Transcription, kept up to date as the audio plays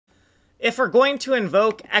If we're going to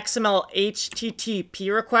invoke XML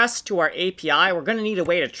HTTP requests to our API, we're going to need a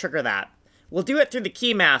way to trigger that. We'll do it through the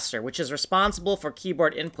keymaster, which is responsible for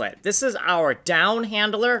keyboard input. This is our down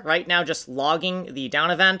handler, right now just logging the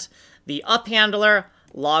down event, the up handler,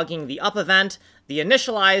 logging the up event, the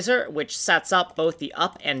initializer, which sets up both the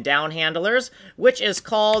up and down handlers, which is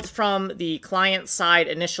called from the client-side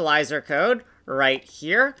initializer code right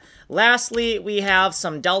here. Lastly, we have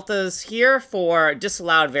some deltas here for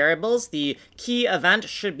disallowed variables. The key event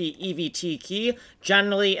should be EVT key,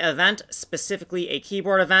 generally event, specifically a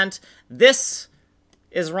keyboard event. This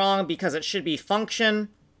is wrong because it should be function,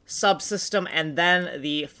 subsystem, and then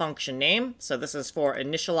the function name. So this is for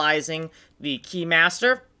initializing the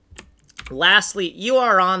keymaster. Lastly, you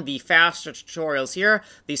are on the faster tutorials here.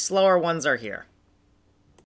 The slower ones are here.